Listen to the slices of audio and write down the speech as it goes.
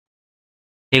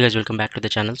Hey guys, welcome back to the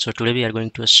channel. So today we are going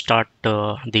to start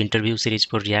the interview series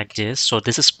for reactjs. So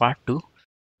this is part 2.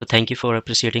 So thank you for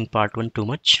appreciating part 1 too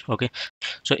much. Okay,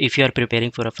 so if you are preparing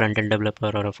for a front-end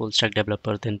developer or a full stack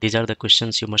developer, then these are the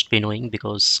questions you must be knowing,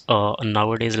 because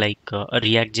nowadays, like a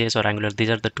reactjs or angular, these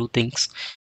are the two things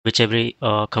which every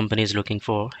company is looking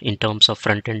for in terms of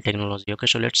front-end technology. Okay,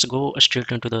 so let's go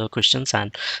straight into the questions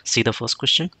and see the first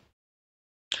question.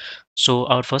 So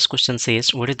our first question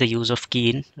says, what is the use of key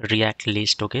in React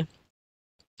list? Okay,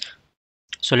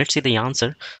 so let's see the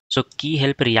answer. So key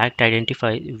help React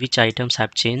identify which items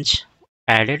have changed,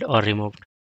 added or removed.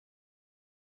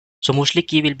 So mostly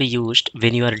key will be used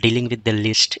when you are dealing with the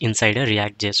list inside a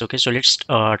React.js. Okay, so let's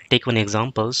take one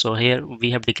example. So here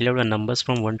we have declared the numbers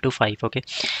from 1 to 5. Okay,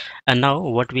 and now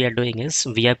what we are doing is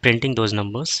we are printing those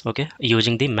numbers. Okay,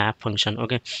 using the map function.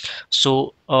 Okay,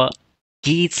 so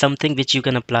key is something which you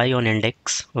can apply on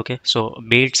index. Okay, so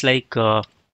be it's like a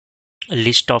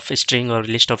list of string or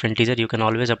list of integer, you can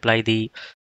always apply the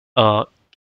uh,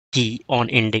 key on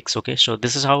index. Okay, so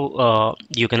this is how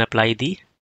you can apply the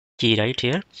key right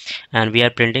here, and we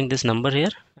are printing this number here,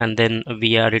 and then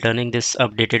we are returning this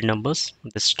updated numbers,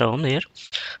 this term here.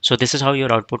 So this is how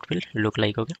your output will look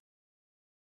like. Okay,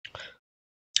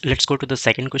 let's go to the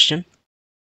second question.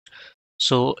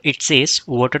 So it says,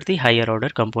 what are the higher order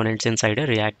components inside a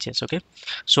React.js? Okay,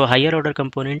 so higher order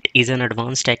component is an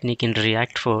advanced technique in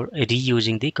React for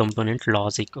reusing the component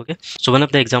logic. Okay, so one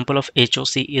of the example of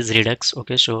HOC is Redux.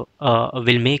 Okay, so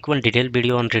we'll make one detailed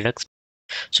video on Redux.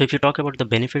 So if you talk about the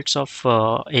benefits of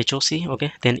HOC,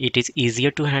 okay, then it is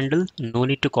easier to handle. No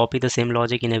need to copy the same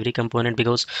logic in every component,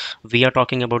 because we are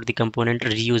talking about the component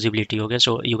reusability. Okay,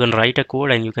 so you can write a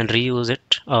code and you can reuse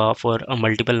it for a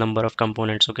multiple number of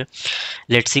components. Okay,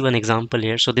 let's see one example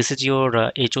here. So this is your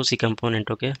HOC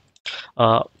component. Okay,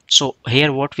 so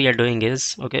here what we are doing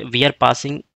is, okay, we are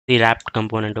passing the wrapped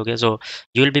component. Okay, so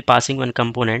you will be passing one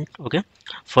component, okay,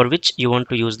 for which you want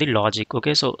to use the logic.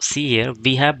 Okay, so see here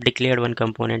we have declared one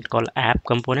component called app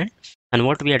component, and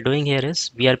what we are doing here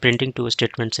is we are printing two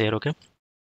statements here. Okay,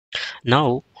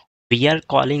 now we are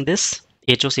calling this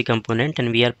HOC component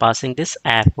and we are passing this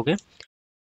app. Okay,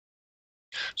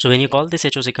 so when you call this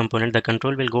HOC component, the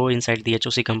control will go inside the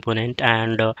HOC component,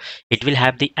 and it will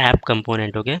have the app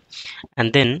component. Okay,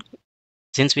 and then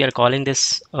since we are calling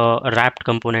this wrapped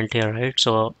component here, right,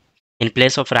 so in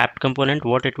place of wrapped component,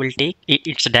 what it will take,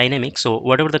 it's dynamic, so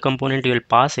whatever the component you will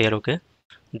pass here, okay,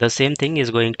 the same thing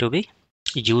is going to be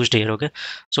used here. Okay,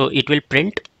 so it will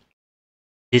print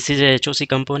this is a HOC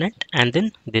component and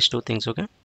then these two things. Okay,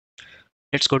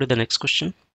 let's go to the next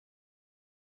question.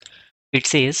 It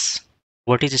says,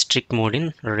 what is strict mode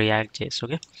in React.js?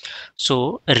 Okay,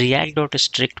 so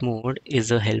react.strict mode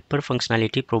is a helper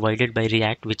functionality provided by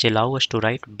React which allow us to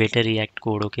write better React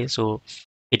code. Okay, so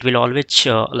it will always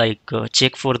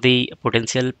check for the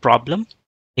potential problem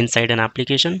inside an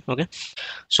application. Okay,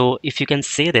 so if you can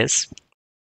say this,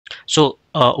 so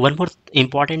one more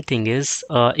important thing is,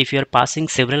 if you are passing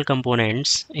several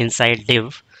components inside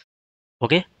div,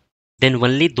 okay, then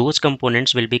only those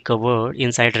components will be covered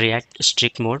inside React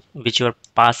strict mode which you are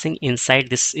passing inside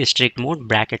this strict mode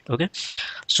bracket. Okay,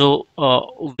 so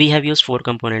we have used four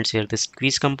components here: this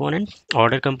quiz component,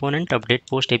 order component, update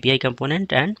post API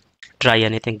component, and try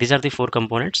anything. These are the four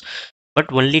components,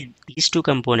 but only these two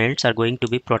components are going to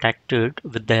be protected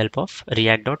with the help of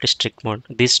react.strict mode.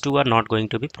 These two are not going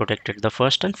to be protected, the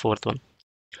first and fourth one.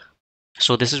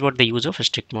 So this is what the use of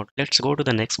strict mode. Let's go to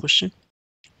the next question.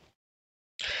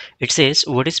 It says,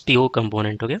 what is PO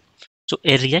component? Okay, so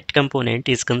a React component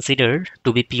is considered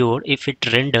to be pure if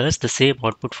it renders the same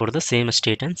output for the same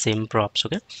state and same props.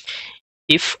 Okay,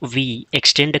 if we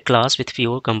extend a class with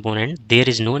PO component, there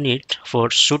is no need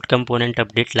for should component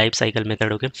update lifecycle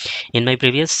method. Okay, in my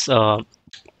previous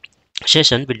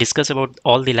session we discussed about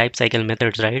all the lifecycle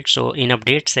methods, right? So in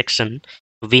update section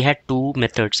we had two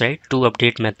methods, right, two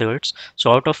update methods,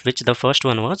 so out of which the first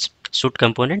one was should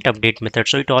component update method.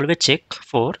 So it always check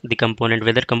for the component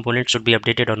whether component should be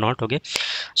updated or not. Okay,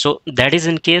 so that is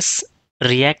in case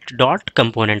react dot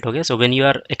component. Okay, so when you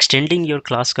are extending your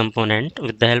class component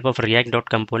with the help of react dot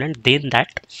component, then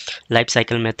that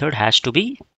lifecycle method has to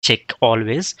be check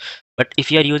always. But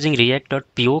if you are using react dot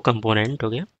po component,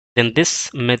 okay, then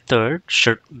this method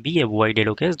should be avoided.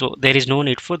 Okay, so there is no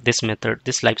need for this method,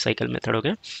 this lifecycle method.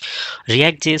 Okay,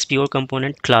 react.js pure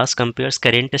component class compares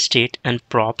current state and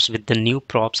props with the new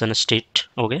props and state,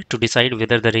 okay, to decide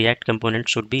whether the react component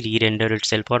should be re-rendered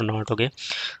itself or not. Okay,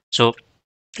 so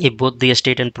if both the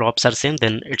state and props are same,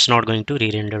 then it's not going to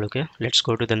re-render. Okay, let's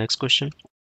go to the next question.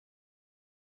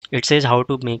 It says how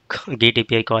to make Git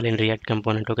API call in React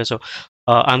component. Okay, so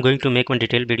I'm going to make one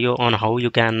detailed video on how you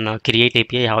can create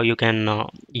API, how you can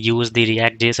use the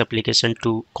reactjs application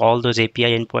to call those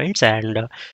API endpoints and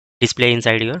display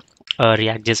inside your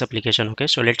reactjs application. Okay,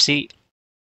 so let's see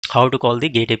how to call the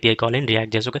Git API call in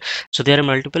reactjs. Okay, so there are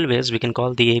multiple ways we can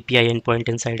call the API endpoint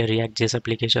inside a reactjs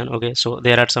application. Okay, so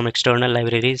there are some external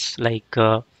libraries like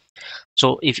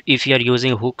so if you are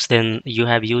using hooks, then you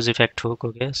have use effect hook.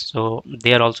 Okay, so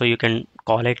there also you can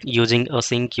call it using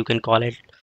async, you can call it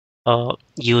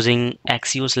using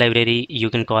axios library, you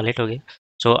can call it. Okay,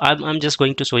 so I'm just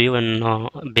going to show you an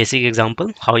basic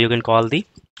example how you can call the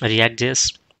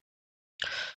reactjs.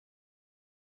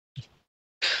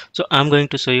 So I'm going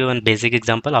to show you one basic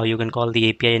example how you can call the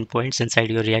API endpoints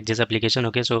inside your reactjs application.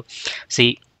 Okay, so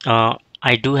see,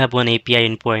 I do have one API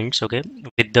endpoints. Okay,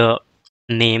 with the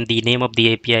name of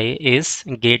the API is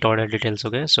get order details.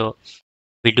 Okay, so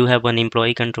we do have one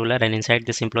employee controller, and inside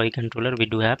this employee controller we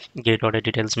do have get order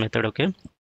details method. Okay,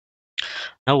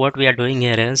 now what we are doing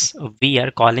here is we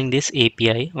are calling this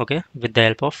API, okay, with the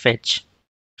help of fetch.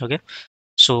 Okay,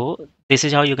 so this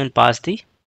is how you can pass the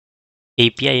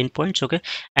API endpoints. Okay,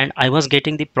 and I was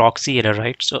getting the proxy error,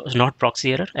 right? So not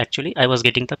proxy error, actually I was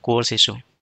getting the course issue.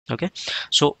 Okay,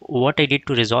 so what I did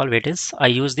to resolve it is I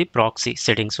use the proxy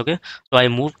settings. Okay, so I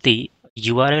moved the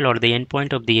URL or the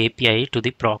endpoint of the API to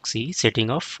the proxy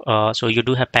setting of so you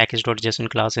do have package.json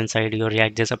class inside your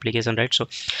reactjs application, right? So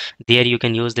there you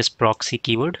can use this proxy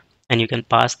keyword and you can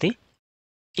pass the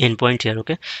endpoint here.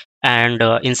 Okay, and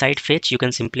inside fetch you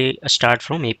can simply start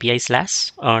from API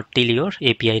slash till your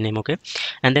API name. Okay,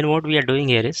 and then what we are doing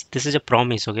here is this is a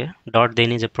promise. Okay, dot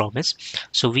then is a promise,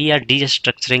 so we are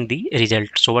destructuring the result.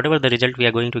 So whatever the result we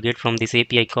are going to get from this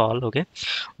API call, okay,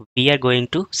 we are going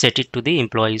to set it to the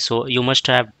employee. So you must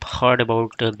have heard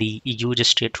about the use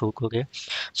state hook. Okay,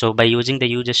 so by using the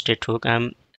use state hook,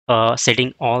 I'm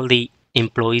setting all the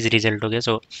employees result. Okay,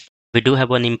 so we do have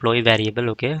one employee variable.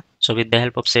 Okay, so with the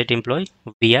help of set employee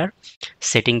we are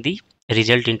setting the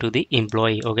result into the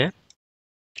employee. Okay,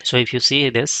 so if you see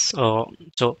this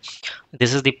so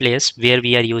this is the place where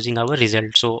we are using our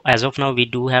result. So as of now we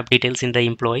do have details in the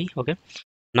employee. Okay,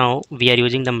 now we are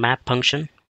using the map function,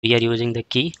 we are using the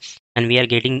key, and we are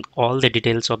getting all the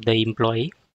details of the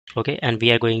employee. Okay, and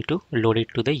we are going to load it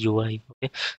to the UI.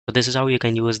 Okay, so this is how you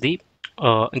can use the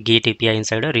gate API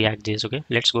inside a react.js. Okay,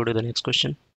 let's go to the next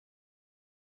question.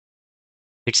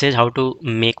 It says how to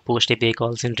make post API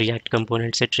calls in React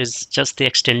components. It is just the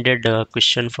extended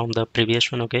question from the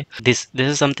previous one. Okay, this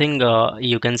is something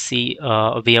you can see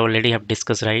we already have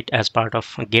discussed, right, as part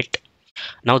of Git.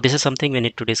 Now this is something we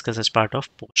need to discuss as part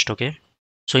of post. Okay,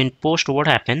 so in post what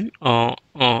happened?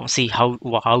 See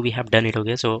how we have done it.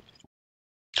 Okay, so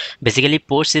basically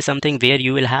post is something where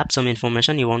you will have some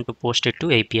information you want to post it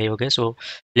to API. Okay, so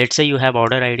let's say you have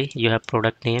order ID, you have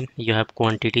product name, you have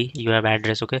quantity, you have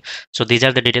address. Okay, so these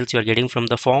are the details you are getting from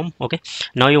the form. Okay,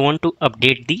 now you want to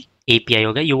update the API.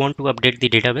 Okay, you want to update the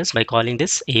database by calling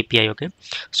this API. Okay,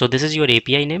 so this is your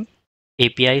API name,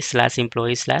 API slash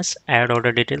employee slash add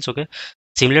order details. Okay,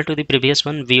 similar to the previous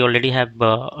one, we already have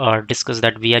discussed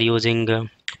that we are using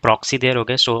proxy there.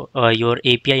 Okay, so your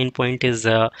API endpoint is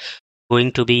going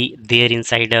to be there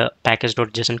inside a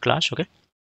package.json class. Okay,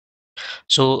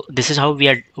 so this is how we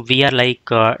are like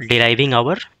deriving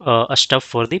our stuff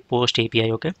for the post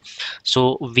API. Okay,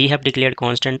 so we have declared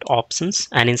constant options,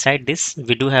 and inside this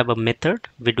we do have a method,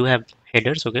 we do have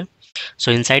headers. Okay, so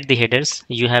inside the headers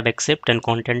you have accept and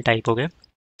content type. Okay,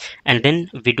 and then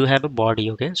we do have a body.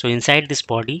 Okay, so inside this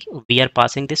body we are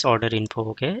passing this order info,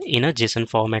 okay, in a JSON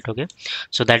format. Okay,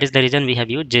 so that is the reason we have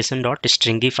used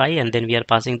json.stringify, and then we are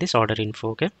passing this order info.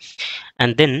 Okay,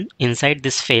 and then inside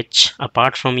this fetch,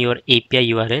 apart from your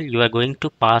API URL, you are going to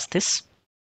pass this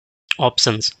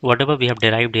options whatever we have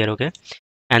derived here. Okay,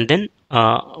 and then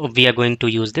we are going to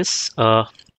use this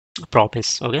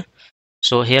promise. Okay,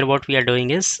 so here what we are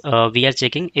doing is we are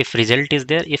checking if result is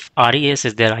there, if res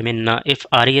is there, I mean if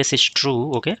res is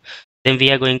true. Okay, then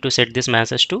we are going to set this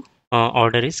message to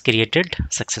order is created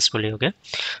successfully. Okay,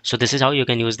 so this is how you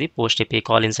can use the post API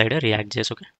call inside a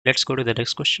react.js. Okay, let's go to the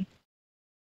next question.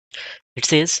 It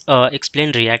says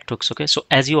explain React hooks. Okay, so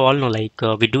as you all know, like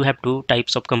we do have two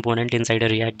types of component inside a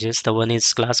React.js. The one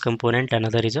is class component,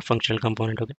 another is a functional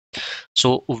component. Okay,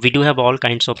 so we do have all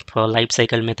kinds of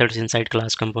lifecycle methods inside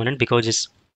class component, because it's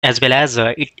as well as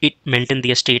it maintain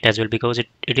the state as well, because it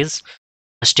is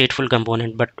a stateful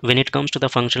component. But when it comes to the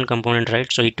functional component, right,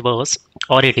 so it was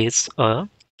or it is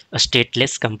a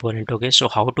stateless component. Okay, so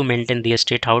how to maintain the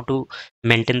state, how to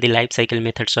maintain the life cycle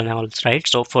methods and all, right?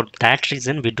 So for that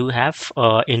reason we do have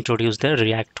introduced the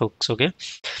React hooks. Okay,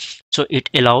 so it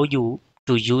allow you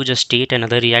to use a state and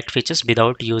other React features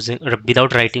without using or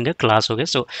without writing a class. Okay,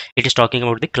 so it is talking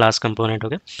about the class component.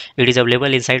 Okay, it is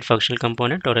available inside functional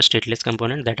component or a stateless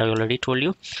component that I already told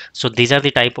you. So these are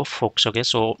the type of hooks. Okay,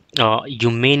 so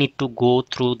you may need to go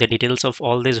through the details of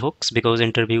all these hooks because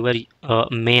interviewer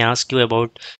may ask you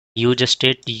about use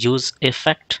state, use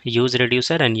effect, use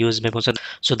reducer, and use memo.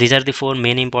 So these are the four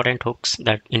main important hooks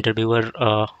that interviewer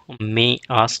may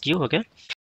ask you. Okay,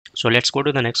 so let's go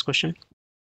to the next question.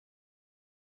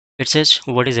 It says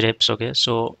what is refs. Okay,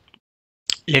 so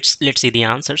let's see the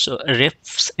answer. So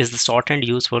refs is the shorthand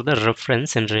used for the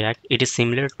reference in React. It is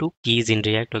similar to keys in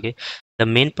React. Okay, the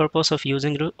main purpose of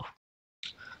using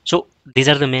so these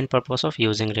are the main purpose of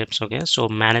using refs. Okay, so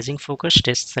managing focus,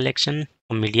 test selection,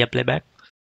 media playback.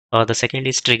 The second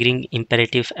is triggering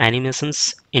imperative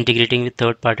animations, integrating with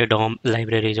third-party DOM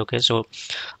libraries. Okay, so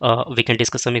we can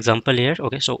discuss some example here.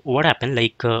 Okay, so what happened,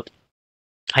 like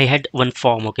I had one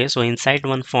form. Okay, so inside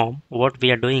one form what we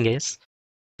are doing is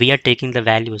we are taking the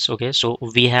values. Okay, so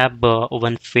we have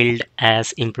one field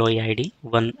as employee ID,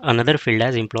 one another field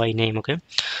as employee name. Okay,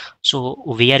 so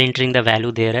we are entering the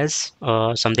value there as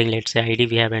something, let's say ID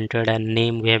we have entered and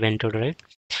name we have entered, right?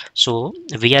 So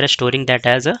we are storing that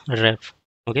as a ref.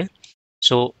 Okay,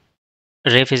 so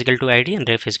ref is equal to ID and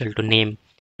ref is equal to name.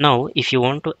 Now if you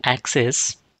want to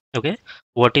access, okay,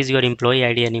 what is your employee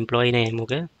ID and employee name,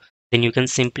 okay, then you can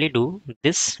simply do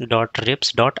this dot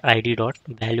refs dot id dot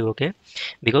value. Okay,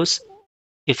 because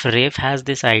if ref has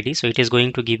this ID, so it is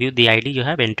going to give you the ID you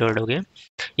have entered. Okay,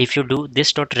 if you do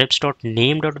this dot refs dot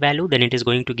name dot value, then it is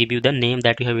going to give you the name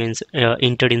that you have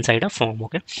entered inside a form.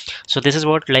 Okay, so this is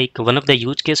what, like, one of the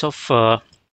use case of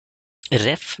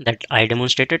ref that I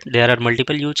demonstrated. There are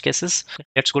multiple use cases.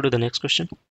 Let's go to the next question.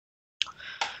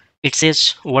 It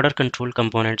says what are control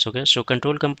components. Okay, so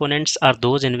control components are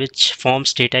those in which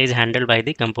forms data is handled by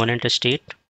the component state.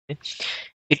 Okay?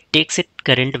 It takes its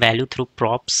current value through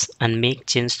props and make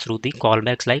change through the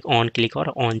callbacks like on click or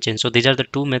on change. So these are the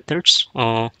two methods.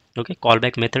 Okay,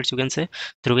 callback methods you can say,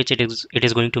 through which it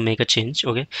is going to make a change.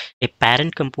 Okay, a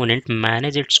parent component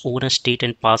manages its own state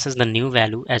and passes the new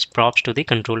value as props to the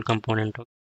control component. Okay?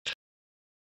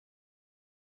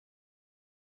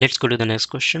 Let's go to the next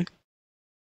question.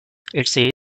 It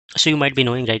says, so you might be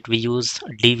knowing, right, we use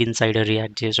div inside a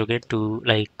react.js, okay, to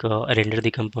like render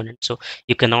the component. So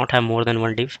you cannot have more than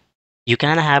one div. You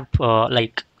can have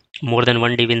like more than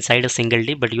one div inside a single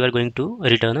div, but you are going to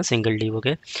return a single div.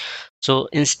 Okay, so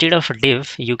instead of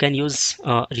div you can use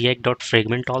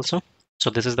react.fragment also. So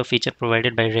this is the feature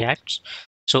provided by React.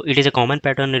 So it is a common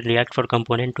pattern in React for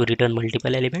component to return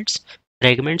multiple elements.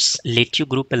 Fragments let you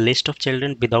group a list of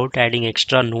children without adding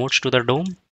extra nodes to the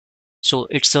DOM. So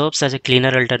it serves as a cleaner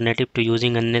alternative to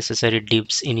using unnecessary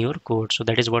divs in your code. So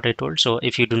that is what I told. So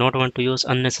if you do not want to use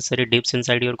unnecessary divs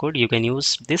inside your code, you can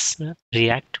use this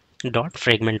React dot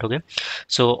fragment. Okay,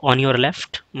 so on your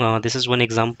left, this is one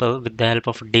example with the help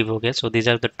of div. Okay, so these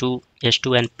are the two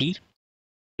h2 and p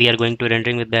we are going to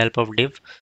rendering with the help of div.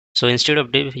 So instead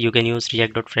of div you can use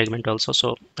React dot fragment also.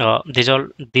 So these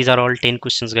are all 10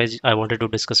 questions, guys, I wanted to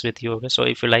discuss with you. Okay, so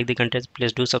if you like the content,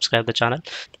 please do subscribe the channel.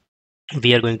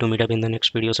 We are going to meet up in the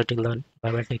next video. So till then,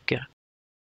 bye bye, take care.